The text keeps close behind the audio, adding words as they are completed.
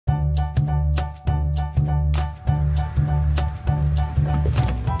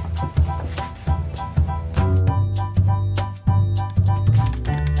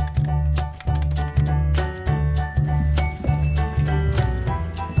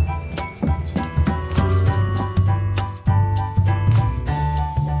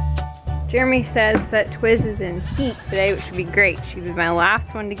Jeremy says that Twiz is in heat today, which would be great. She'd be my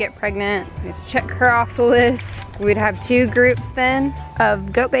last one to get pregnant. We have to check her off the list. We'd have 2 groups then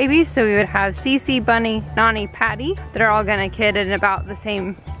of goat babies. So we would have Cece, Bunny, Nani, Patty. They're all gonna kid in about the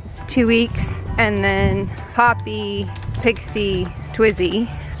same 2 weeks. And then Poppy, Pixie, Twizzy.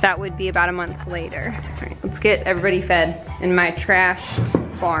 That would be about a month later. All right, let's get everybody fed in my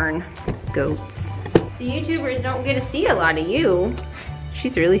trashed barn. Goats. The YouTubers don't get to see a lot of you.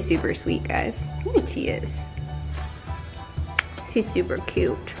 She's really super sweet, guys. Look, she is. She's super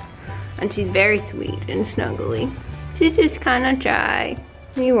cute. And she's very sweet and snuggly. She's just kind of shy.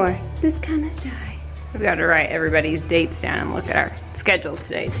 You are just kind of shy. We've got to write everybody's dates down and look at our schedule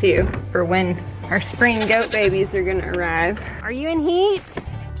today too, for when our spring goat babies are gonna arrive. Are you in heat?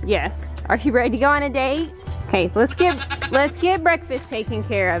 Yes. Are you ready to go on a date? Okay, let's get breakfast taken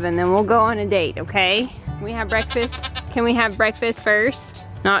care of and then we'll go on a date, okay? Can we have breakfast? Can we have breakfast first?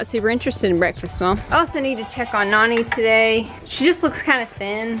 Not super interested in breakfast, Mom. I also need to check on Nani today. She just looks kind of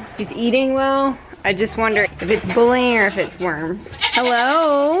thin. She's eating well. I just wonder if it's bullying or if it's worms.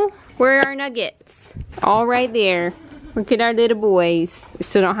 Hello? Where are our nuggets? All right there. Look at our little boys. We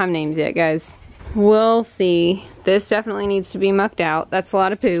still don't have names yet, guys. We'll see. This definitely needs to be mucked out. That's a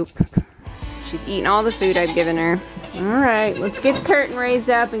lot of poop. She's eating all the food I've given her. All right, let's get the curtain raised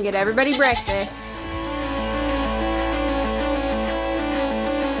up and get everybody breakfast.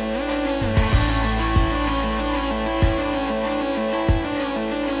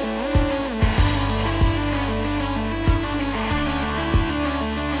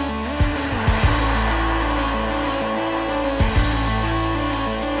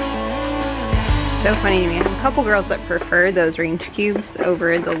 So funny to me. I have a couple girls that prefer those range cubes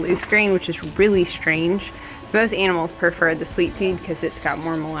over the loose grain, which is really strange. So most animals prefer the sweet feed because it's got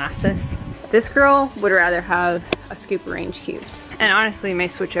more molasses. This girl would rather have a scoop of range cubes. And honestly may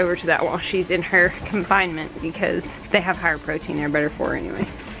switch over to that while she's in her confinement because they have higher protein, they're better for her anyway.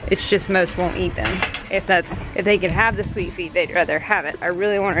 It's just most won't eat them. If they could have the sweet feed, they'd rather have it. I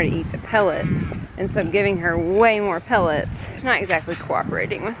really want her to eat the pellets. And so I'm giving her way more pellets. Not exactly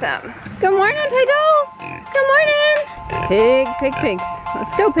cooperating with them. Good morning, piggles. Good morning. Pigs.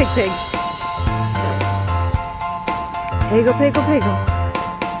 Let's go, pigs. Piggle.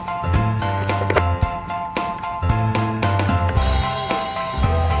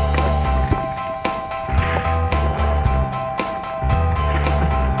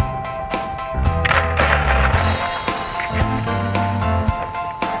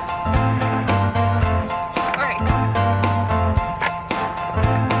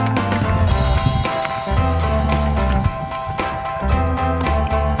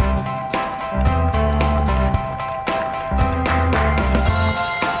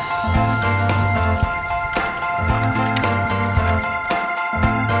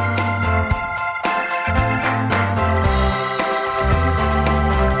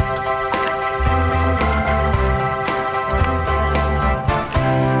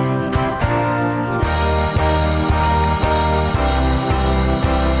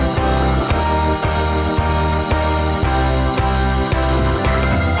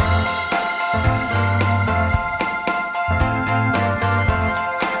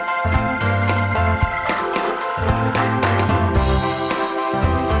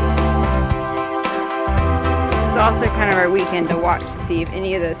 Also kind of our weekend to watch to see if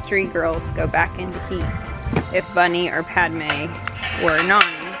any of those 3 girls go back into heat. If Bunny or Padme or Nani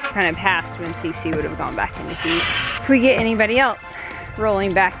kind of passed when Cece would have gone back into heat. If we get anybody else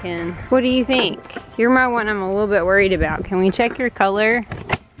rolling back in. What do you think? You're my one I'm a little bit worried about. Can we check your color?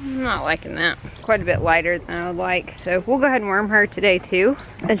 I'm not liking that. Quite a bit lighter than I would like. So we'll go ahead and worm her today too.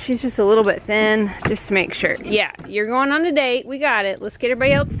 And she's just a little bit thin, just to make sure. Yeah, you're going on a date. We got it. Let's get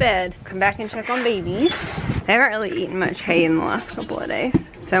everybody else fed. Come back and check on babies. They haven't really eaten much hay in the last couple of days.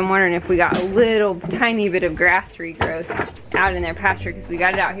 So I'm wondering if we got a little tiny bit of grass regrowth out in their pasture because we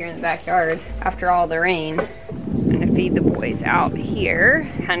got it out here in the backyard after all the rain. I'm gonna feed the boys out here,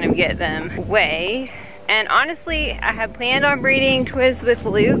 kind of get them away. And honestly, I had planned on breeding Twiz with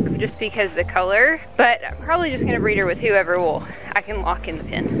Luke just because of the color, but I'm probably just gonna breed her with whoever I can lock in the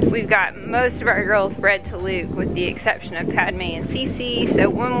pen. We've got most of our girls bred to Luke with the exception of Padme and Cece, so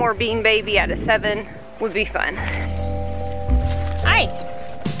one more bean baby out of 7 would be fun. Hi.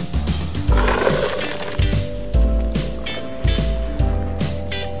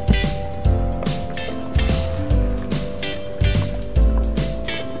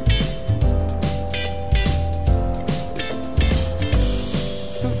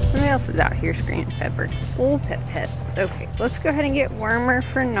 Else is out here screaming pepper. Oh, peps. Okay, let's go ahead and get warmer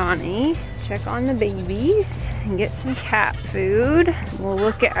for Nani. check on the babies and get some cat food. We'll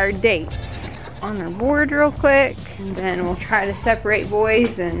look at our dates on our board real quick, and then we'll try to separate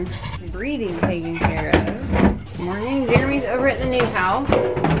boys and some breeding taken care of. This morning, Jeremy's over at the new house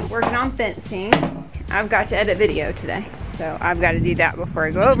working on fencing. I've got to edit video today, so I've got to do that before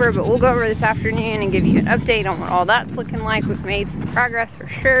I go over, but we'll go over this afternoon and give you an update on what all that's looking like. We've made some progress for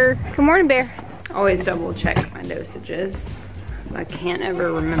sure. Good morning, Bear. Always double check my dosages, so I can't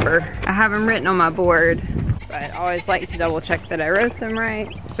ever remember. I have them written on my board, but I always like to double check that I wrote them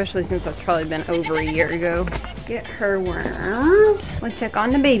right, especially since that's probably been over a year ago. Get her worm. We'll check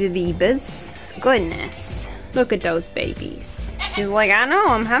on the baby beavers. Goodness, look at those babies. She's like, I know,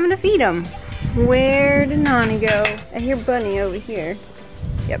 I'm having to feed them. Where did Nani go? I hear Bunny over here.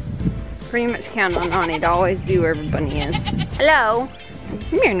 Yep, pretty much count on Nani to always be wherever Bunny is. Hello.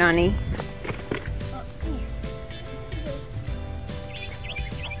 Come here, Nani.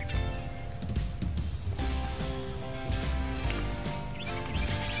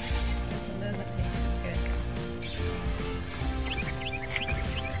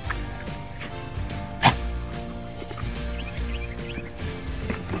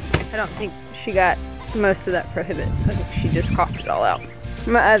 I don't think she got most of that prohibit. I think she just coughed it all out.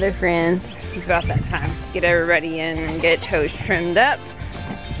 My other friends, it's about that time. Get everybody in and get toes trimmed up.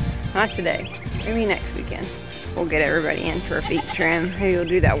 Not today, maybe next weekend. We'll get everybody in for a feet trim. Maybe we'll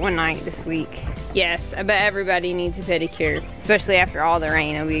do that one night this week. Yes, I bet everybody needs a pedicure, especially after all the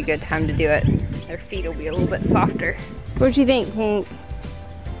rain. It'll be a good time to do it. Their feet will be a little bit softer. What'd you think, Pink?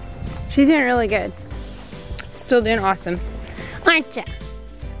 She's doing really good. Still doing awesome. Aren't ya?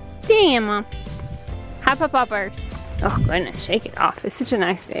 Damn, Mom. Hoppa poppers. Oh goodness, shake it off. It's such a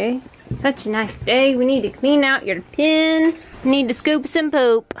nice day. Such a nice day. We need to clean out your pen. We need to scoop some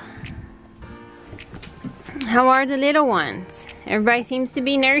poop. How are the little ones? Everybody seems to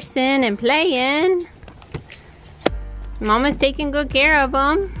be nursing and playing. Mama's taking good care of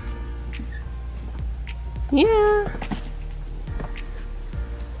them. Yeah.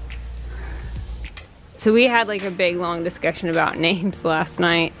 So we had like a big long discussion about names last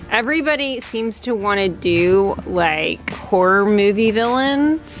night. Everybody seems to want to do like horror movie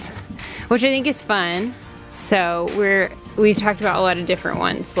villains, which I think is fun. So we've talked about a lot of different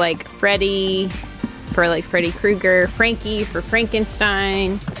ones, like Freddy for like Freddy Krueger, Frankie for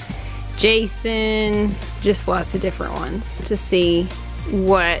Frankenstein, Jason, just lots of different ones to see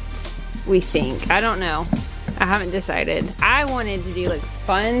what we think. I don't know. I haven't decided. I wanted to do like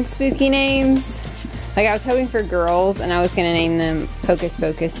fun spooky names. Like I was hoping for girls and I was gonna name them Hocus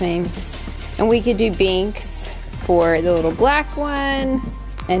Pocus names. And we could do Binks for the little black one,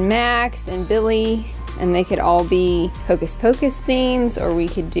 and Max and Billy, and they could all be Hocus Pocus themes, or we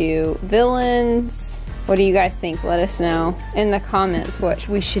could do villains. What do you guys think? Let us know in the comments what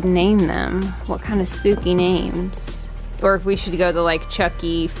we should name them. What kind of spooky names? Or if we should go the like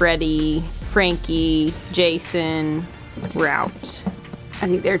Chucky, Freddy, Frankie, Jason route. I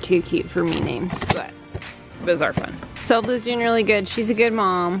think they're too cute for me names, but those are fun. Zelda's doing really good. She's a good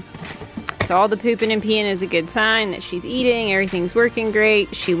mom. So all the pooping and peeing is a good sign that she's eating. Everything's working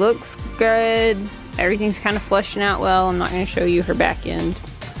great. She looks good. Everything's kind of flushing out well. I'm not going to show you her back end.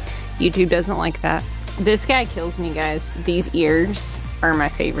 YouTube doesn't like that. This guy kills me, guys. These ears are my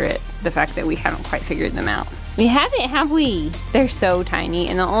favorite. The fact that we haven't quite figured them out. We haven't, have we? They're so tiny,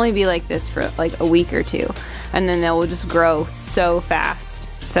 and they'll only be like this for like a week or two, and then they'll just grow so fast.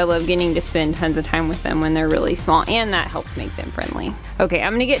 So I love getting to spend tons of time with them when they're really small, and that helps make them friendly. Okay,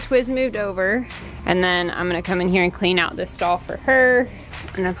 I'm gonna get Twiz moved over, and then I'm gonna come in here and clean out this stall for her.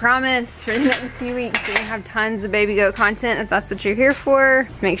 And I promise for the next few weeks we're gonna have tons of baby goat content if that's what you're here for.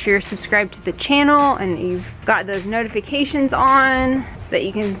 So make sure you're subscribed to the channel and you've got those notifications on so that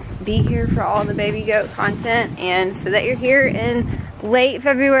you can be here for all the baby goat content, and so that you're here in late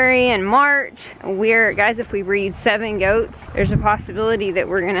February and March. Guys, if we breed 7 goats, there's a possibility that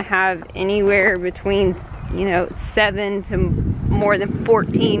we're gonna have anywhere between, you know, 7 to more than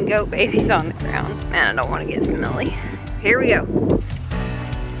 14 goat babies on the ground. Man, I don't wanna get smelly. Here we go.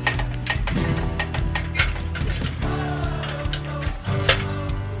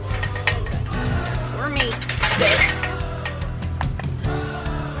 For me.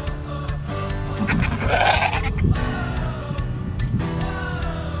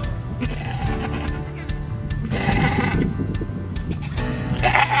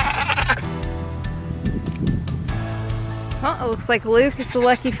 Well, it looks like Luke is the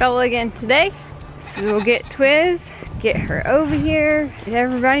lucky fella again today. So we'll get Twiz, get her over here, get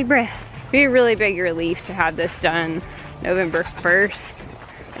everybody breath. It'd be a really big relief to have this done November 1st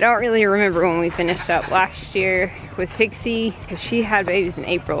don't really remember when we finished up last year with Pixie, because she had babies in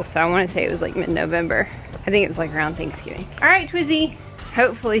April, so I want to say it was like mid-November. I think it was like around Thanksgiving. All right, Twizzy.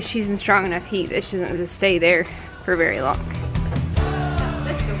 Hopefully she's in strong enough heat that she doesn't have to stay there for very long.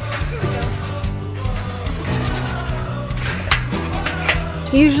 Let's go. Here we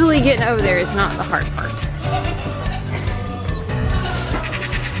go. Usually getting over there is not the hard part.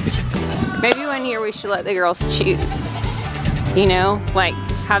 Maybe one year we should let the girls choose. You know, like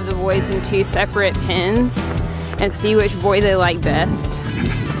have the boys in 2 separate pens and see which boy they like best.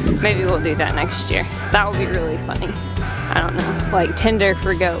 Maybe we'll do that next year. That would be really funny. I don't know, like Tinder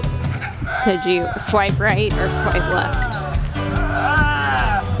for goats. Did you swipe right or swipe left?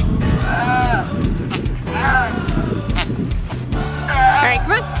 All right,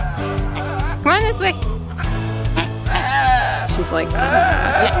 come on. Come on this way. She's like,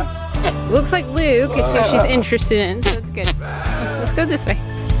 okay. Looks like Luke is who she's interested in, so that's good. Let's go this way.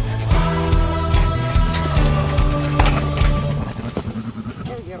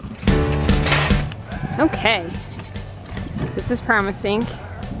 There we go. Okay. This is promising.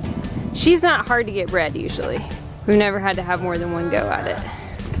 She's not hard to get bred usually. We've never had to have more than one go at it.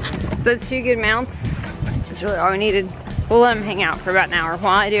 So that's 2 good mounts. That's really all we needed. We'll let them hang out for about an hour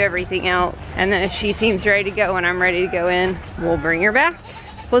while I do everything else. And then if she seems ready to go and I'm ready to go in, we'll bring her back.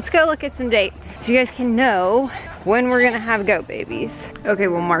 Let's go look at some dates so you guys can know when we're gonna have goat babies. Okay,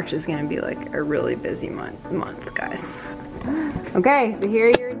 well March is gonna be like a really busy month, guys. Okay, so here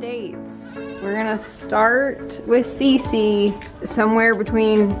are your dates. We're gonna start with Cece somewhere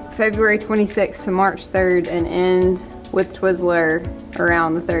between February 26th to March 3rd and end with Twizzler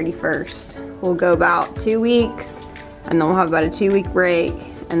around the 31st. We'll go about 2 weeks and then we'll have about a 2-week break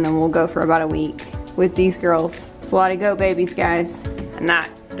and then we'll go for about a week with these girls. It's a lot of goat babies, guys. And that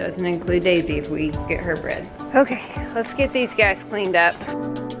doesn't include Daisy if we get her bred. Okay, let's get these guys cleaned up.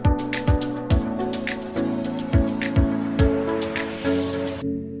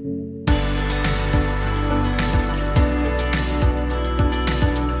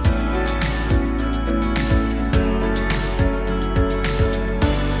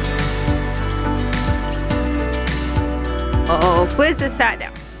 Oh, Quiz has sat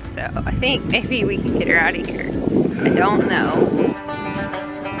down, so I think maybe we can get her out of here. I don't know.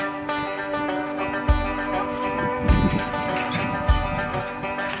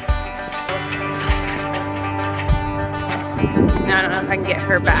 I don't know if I can get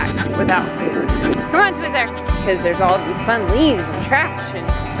her back without food. Come on, Twizzer! Because there's all these fun leaves and trash and,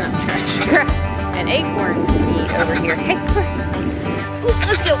 not trash, crap, and acorns to eat over here. Hey, come on. Ooh,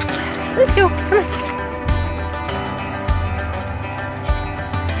 let's go. Let's go, come on.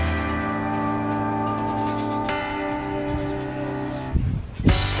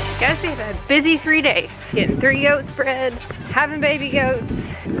 Guys, we've had a busy 3 days. Getting 3 goats bred, having baby goats,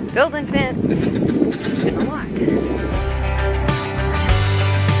 building fence. It's been a lot.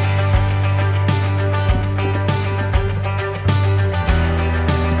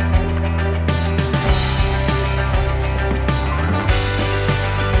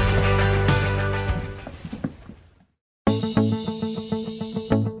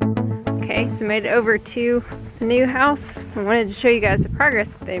 So made it over to the new house. I wanted to show you guys the progress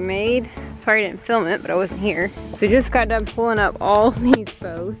that they made. Sorry I didn't film it, but I wasn't here. So we just got done pulling up all these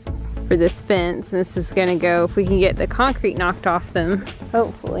posts for this fence, and this is gonna go, if we can get the concrete knocked off them,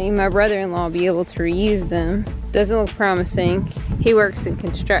 hopefully my brother-in-law will be able to reuse them. Doesn't look promising. He works in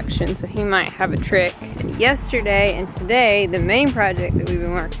construction, so he might have a trick. And yesterday and today, the main project that we've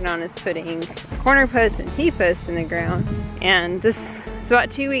been working on is putting corner posts and T-posts in the ground. And this is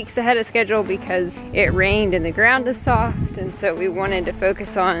about 2 weeks ahead of schedule because it rained and the ground is soft, and so we wanted to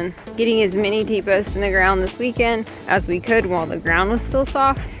focus on getting as many T-posts in the ground this weekend as we could while the ground was still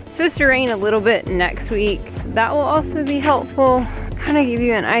soft. It's supposed to rain a little bit next week. That will also be helpful. Kind of give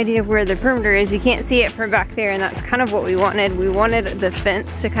you an idea of where the perimeter is. You can't see it from back there, and that's kind of what we wanted. We wanted the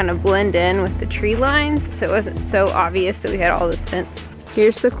fence to kind of blend in with the tree lines so it wasn't so obvious that we had all this fence.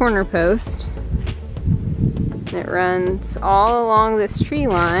 Here's the corner post. It runs all along this tree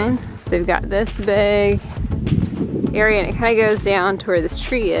line. So they've got this big area and it kind of goes down to where this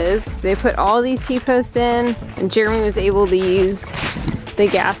tree is. They put all these T-posts in, and Jeremy was able to use the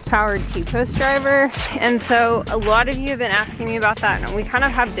gas-powered T-post driver. And so a lot of you have been asking me about that, and we kind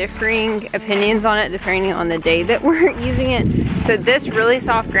of have differing opinions on it depending on the day that we're using it. So this really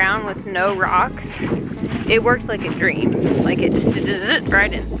soft ground with no rocks, it worked like a dream. Like it just did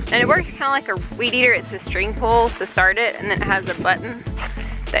right in. And it works kind of like a weed eater. It's a string pull to start it, and then it has a button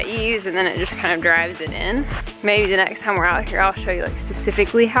that you use, and then it just kind of drives it in. Maybe the next time we're out here, I'll show you like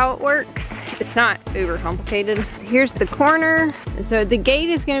specifically how it works. it's not uber complicated. So here's the corner. So the gate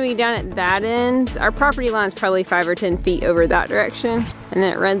is gonna be down at that end. Our property line is probably 5 or 10 feet over that direction. And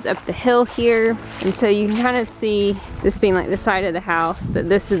then it runs up the hill here. And so you can kind of see this being like the side of the house, that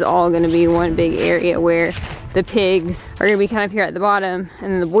this is all gonna be one big area where the pigs are gonna be kind of here at the bottom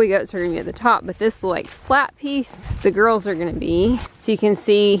and then the boy goats are gonna be at the top. But this like flat piece, the girls are gonna be. So you can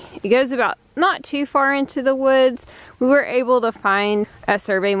see it goes about not too far into the woods. We were able to find a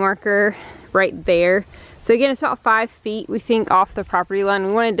survey marker right there. So again, it's about 5 feet, we think, off the property line.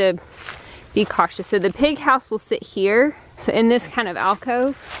 We wanted to be cautious. So the pig house will sit here, so in this kind of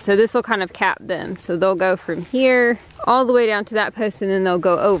alcove. So this will kind of cap them. So they'll go from here all the way down to that post, and then they'll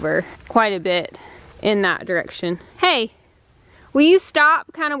go over quite a bit in that direction. Hey, will you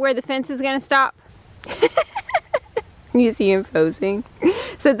stop kind of where the fence is gonna stop? You see him posing.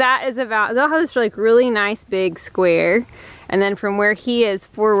 So that is about, they'll have this like really nice big square. And then from where he is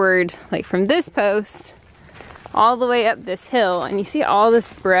forward, like from this post, all the way up this hill. And you see all this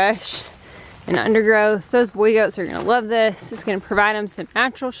brush and undergrowth. Those boy goats are gonna love this. It's gonna provide them some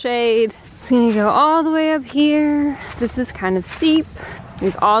natural shade. It's gonna go all the way up here. This is kind of steep.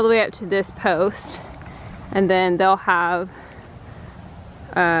 Like all the way up to this post. And then they'll have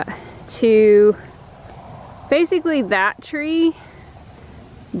basically that tree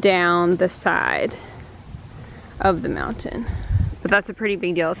down the side of the mountain. But that's a pretty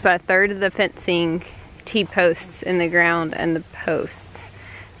big deal. It's about 1/3 of the fencing, T-posts in the ground and the posts.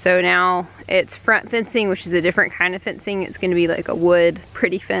 So now it's front fencing, which is a different kind of fencing. It's gonna be like a wood,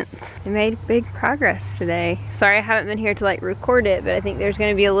 pretty fence. We made big progress today. Sorry I haven't been here to like record it, but I think there's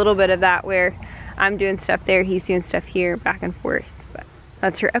gonna be a little bit of that where I'm doing stuff there, he's doing stuff here, back and forth. But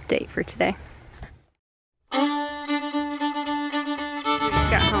that's your update for today.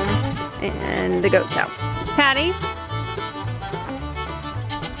 Got home and the goat's out. Patty?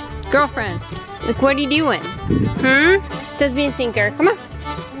 Girlfriend, look, what are you doing? Does be a stinker. Come on.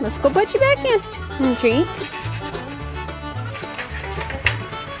 Let's go put you back in the tree.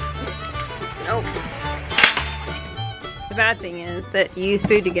 Nope. The bad thing is that you use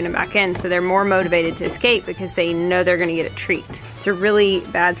food to get them back in, so they're more motivated to escape because they know they're gonna get a treat. It's a really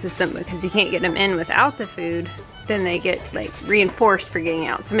bad system because you can't get them in without the food. Then they get like reinforced for getting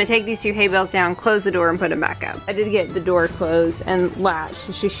out. So I'm gonna take these 2 hay bales down, close the door, and put them back up. I did get the door closed and latched,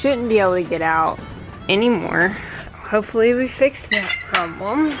 so she shouldn't be able to get out anymore. Hopefully we fixed that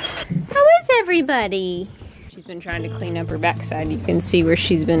problem. How is everybody? She's been trying to clean up her backside. You can see where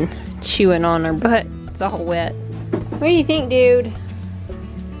she's been chewing on her butt. It's all wet. What do you think, dude?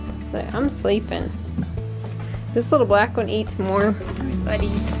 So I'm sleeping. This little black one eats more.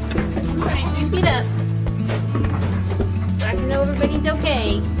 Buddy. Alright, get up. So I can know everybody's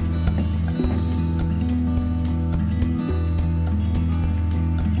okay.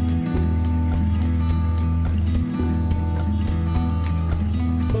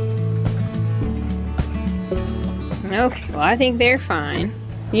 Okay, well I think they're fine.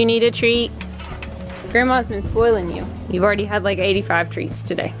 You need a treat? Grandma's been spoiling you. You've already had like 85 treats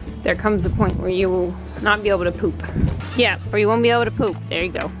today. There comes a point where you will not be able to poop. Yeah, or you won't be able to poop. There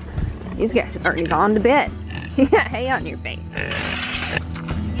you go. These guys have already gone to bed. You got hay on your face.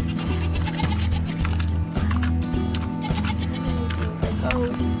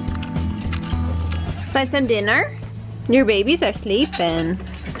 Find some dinner? Your babies are sleeping.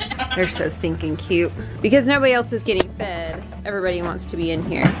 They're so stinking cute. Because nobody else is getting fed, everybody wants to be in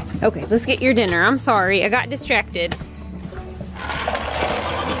here. Okay, let's get your dinner. I'm sorry, I got distracted.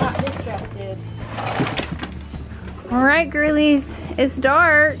 All right, girlies, it's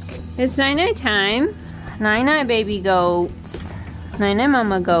dark. It's night-night time. Night-night, baby goats. Night-night,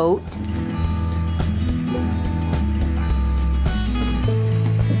 mama goat.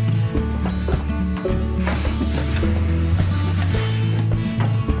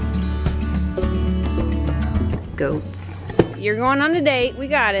 Goats. You're going on a date, we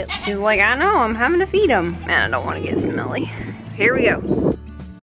got it. She's like, I know, I'm having to feed them. Man, I don't want to get smelly. Here we go.